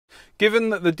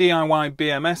Given that the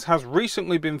diyBMS has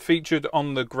recently been featured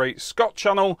on the Great Scott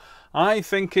channel, I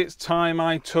think it's time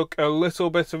I took a little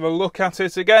bit of a look at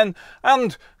it again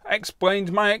and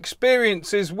explained my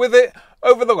experiences with it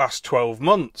over the last 12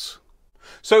 months.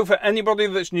 So for anybody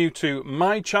that's new to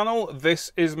my channel,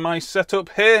 this is my setup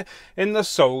here in the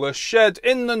solar shed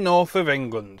in the north of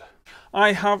England.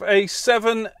 I have a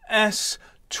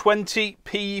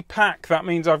 7S20P pack. That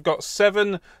means I've got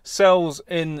 7 cells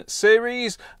in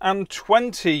series and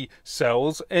 20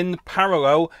 cells in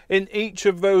parallel in each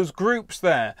of those groups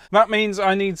there. That means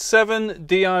I need 7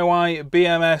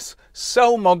 diyBMS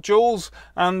cell modules,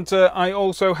 and I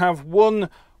also have one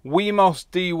wemos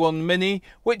D1 Mini,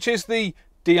 which is the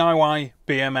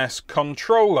diyBMS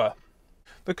controller.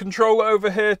 The controller over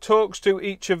here talks to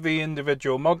each of the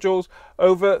individual modules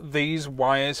over these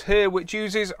wires here, which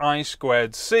uses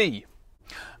I2C.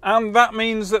 And that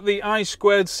means that the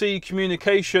I2C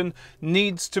communication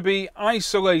needs to be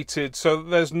isolated so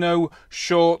that there's no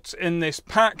shorts in this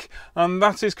pack, and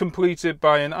that is completed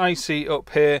by an IC up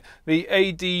here, the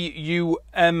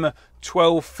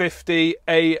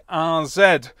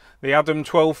ADUM1250ARZ, the Adam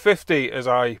 1250 as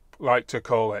I like to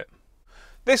call it.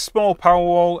 This small power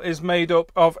wall is made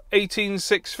up of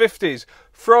 18650s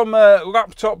from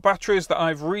laptop batteries that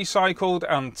I've recycled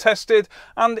and tested,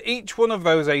 and each one of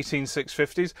those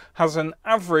 18650s has an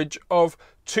average of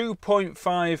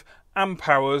 2.5 amp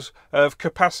hours of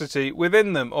capacity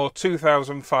within them, or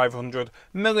 2500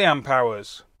 milliamp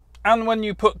hours. And when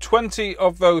you put 20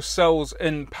 of those cells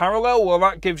in parallel, well,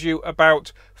 that gives you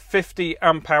about 50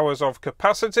 amp hours of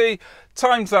capacity.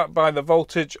 Times that by the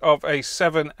voltage of a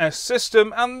 7S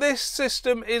system, and this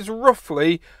system is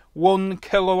roughly 1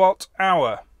 kilowatt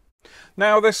hour.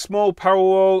 Now, this small power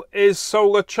wall is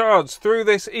solar charged through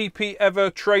this EP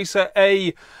Ever Tracer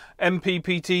A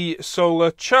MPPT solar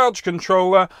charge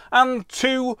controller and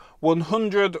 2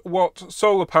 100-watt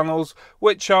solar panels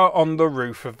which are on the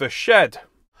roof of the shed.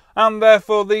 And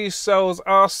therefore these cells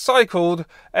are cycled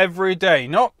every day.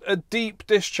 Not a deep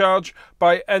discharge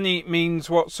by any means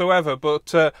whatsoever,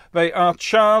 but they are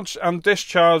charged and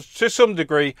discharged to some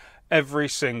degree every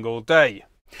single day.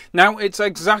 Now, it's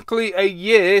exactly a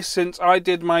year since I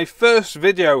did my first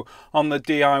video on the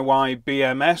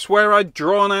diyBMS, where I'd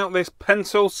drawn out this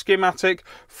pencil schematic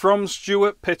from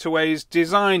Stuart Pittaway's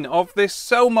design of this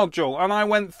cell module, and I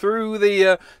went through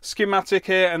the schematic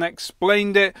here and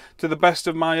explained it to the best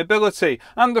of my ability.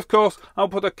 And of course, I'll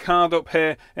put a card up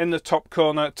here in the top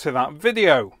corner to that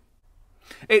video.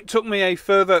 It took me a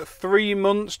further 3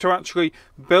 months to actually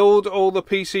build all the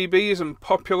PCBs and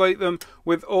populate them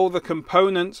with all the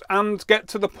components and get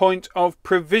to the point of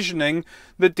provisioning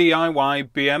the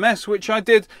diyBMS, which I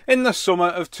did in the summer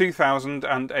of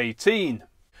 2018.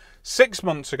 6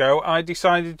 months ago, I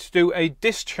decided to do a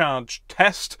discharge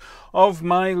test of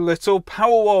my little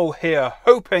power wall here,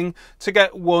 hoping to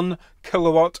get 1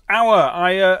 kilowatt hour.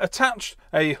 I attached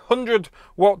a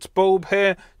 100-watt bulb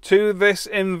here to this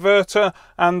inverter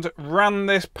and ran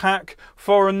this pack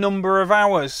for a number of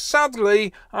hours.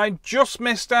 Sadly, I just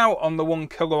missed out on the 1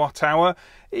 kilowatt hour,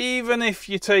 even if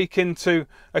you take into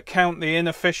account the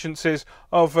inefficiencies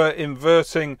of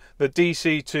inverting the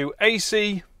DC to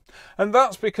AC. And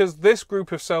that's because this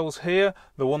group of cells here,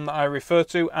 the one that I refer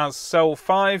to as cell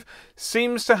 5,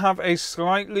 seems to have a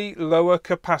slightly lower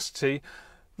capacity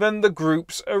than the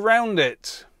groups around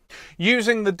it.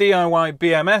 Using the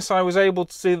diyBMS, I was able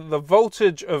to see that the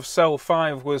voltage of cell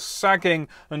 5 was sagging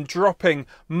and dropping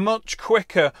much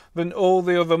quicker than all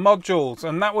the other modules,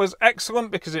 and that was excellent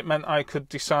because it meant I could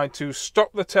decide to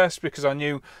stop the test, because I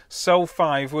knew cell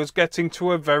 5 was getting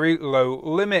to a very low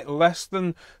limit, less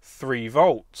than 3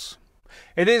 volts.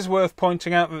 It is worth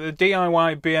pointing out that the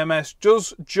diyBMS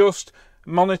does just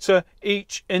monitor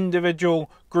each individual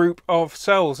group of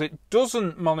cells. It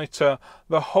doesn't monitor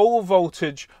the whole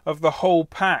voltage of the whole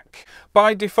pack.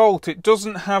 By default, it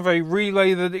doesn't have a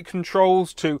relay that it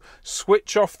controls to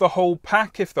switch off the whole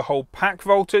pack if the whole pack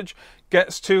voltage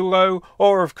gets too low,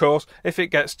 or of course if it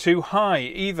gets too high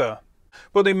either.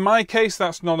 But in my case,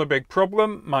 that's not a big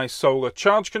problem. My solar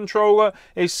charge controller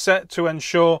is set to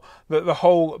ensure that the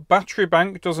whole battery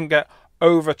bank doesn't get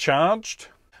overcharged,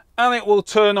 and it will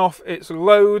turn off its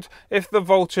load if the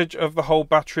voltage of the whole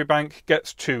battery bank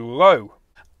gets too low.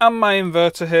 And my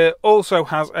inverter here also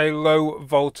has a low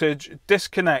voltage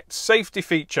disconnect safety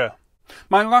feature.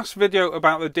 My last video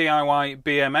about the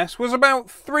diyBMS was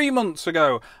about 3 months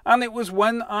ago, and it was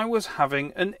when I was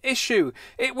having an issue.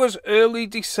 It was early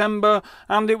December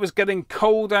and it was getting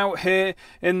cold out here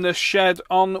in the shed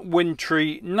on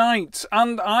wintry nights,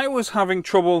 and I was having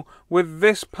trouble with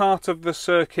this part of the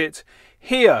circuit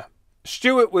here.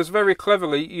 Stuart was very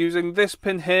cleverly using this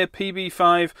pin here,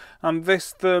 PB5, and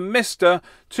this thermistor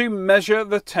to measure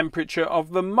the temperature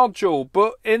of the module,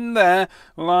 but in there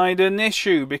lied an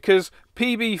issue because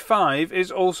PB5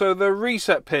 is also the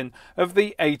reset pin of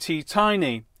the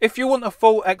AT-Tiny. If you want a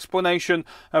full explanation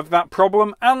of that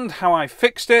problem and how I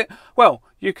fixed it, well,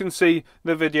 you can see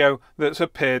the video that's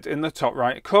appeared in the top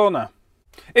right corner.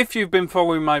 If you've been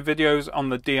following my videos on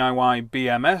the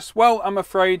diyBMS, well, I'm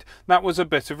afraid that was a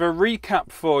bit of a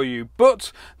recap for you,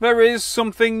 but there is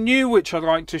something new which I'd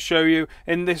like to show you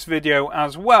in this video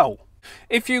as well.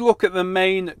 If you look at the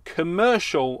main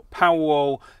commercial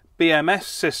Powerwall BMS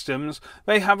systems,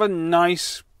 they have a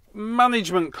nice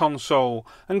management console,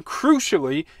 and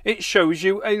crucially it shows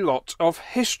you a lot of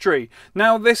history.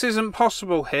 Now this isn't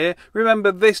possible here.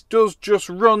 Remember, this does just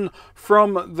run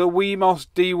from the diyBMS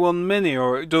D1 Mini,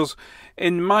 or it does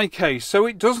in my case, so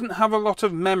it doesn't have a lot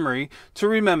of memory to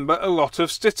remember a lot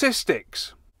of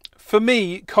statistics. For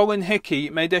me, Colin Hickey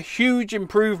made a huge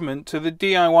improvement to the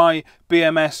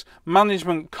diyBMS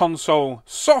management console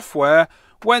software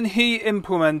when he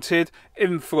implemented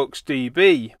Flux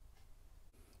DB.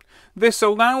 This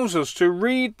allows us to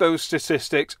read those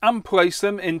statistics and place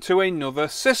them into another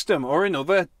system or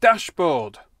another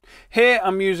dashboard. Here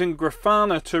I'm using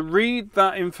Grafana to read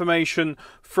that information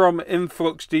from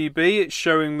Flux DB. It's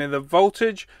showing me the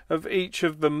voltage of each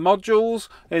of the modules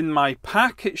in my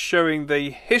pack. It's showing the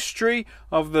history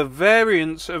of the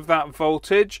variance of that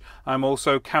voltage. I'm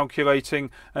also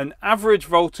calculating an average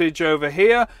voltage over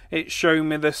here. It's showing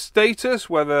me the status,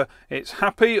 whether it's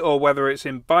happy or whether it's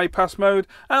in bypass mode,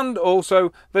 and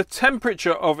also the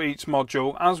temperature of each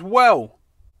module as well.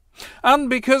 And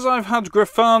because I've had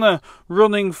Grafana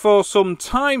running for some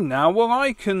time now, well,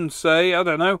 I can say, I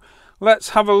don't know,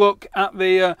 let's have a look at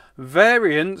the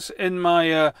variance in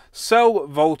my cell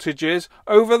voltages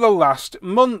over the last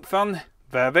month, and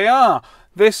there they are.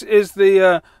 This is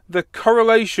the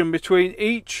correlation between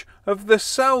each of the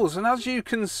cells, and as you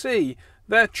can see,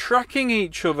 they're tracking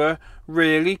each other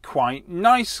really quite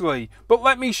nicely. But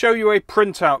let me show you a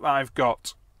printout that I've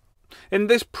got. In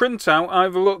this printout,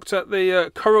 I've looked at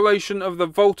the correlation of the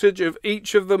voltage of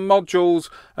each of the modules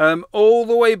all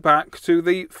the way back to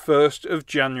the 1st of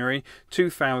January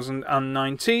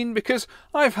 2019, because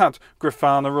I've had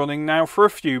Grafana running now for a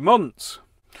few months.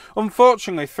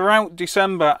 Unfortunately, throughout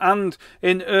December and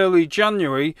in early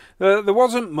January, there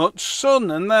wasn't much sun,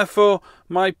 and therefore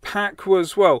my pack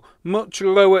was, well, much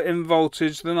lower in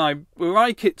voltage than I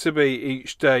like it to be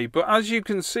each day. But as you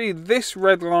can see, this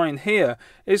red line here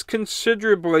is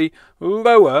considerably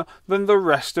lower than the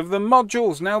rest of the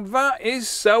modules. Now that is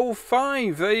cell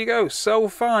 5. There you go, cell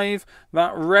 5.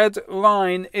 That red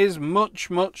line is much,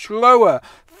 much lower.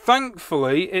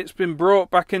 Thankfully, it's been brought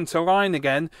back into line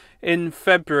again in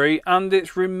February, and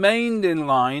it's remained in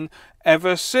line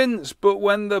ever since. But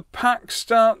when the packs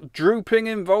start drooping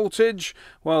in voltage,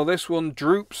 well, this one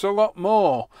droops a lot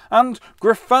more. And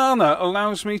Grafana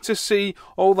allows me to see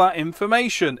all that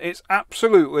information. It's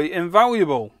absolutely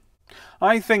invaluable.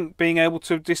 I think being able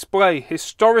to display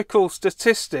historical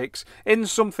statistics in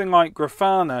something like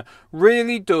Grafana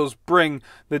really does bring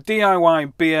the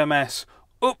diyBMS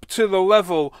up to the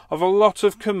level of a lot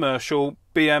of commercial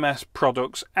BMS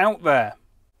products out there.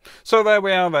 So there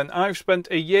we are then. I've spent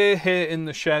a year here in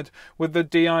the shed with the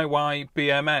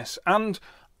diyBMS, and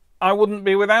I wouldn't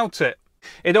be without it.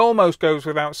 It almost goes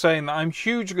without saying that I'm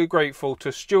hugely grateful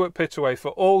to Stuart Pittaway for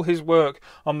all his work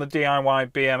on the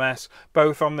diyBMS,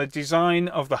 both on the design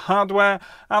of the hardware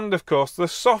and of course the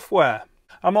software.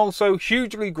 I'm also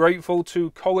hugely grateful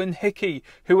to Colin Hickey,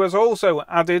 who has also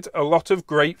added a lot of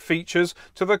great features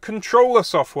to the controller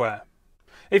software.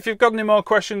 If you've got any more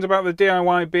questions about the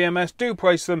diyBMS, do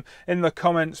place them in the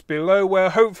comments below, where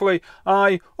hopefully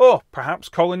I, or perhaps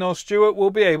Colin or Stuart,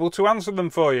 will be able to answer them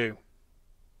for you.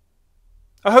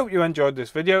 I hope you enjoyed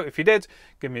this video. If you did,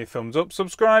 give me a thumbs up,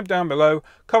 subscribe down below,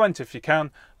 comment if you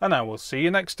can, and I will see you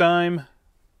next time.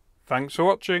 Thanks for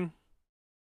watching.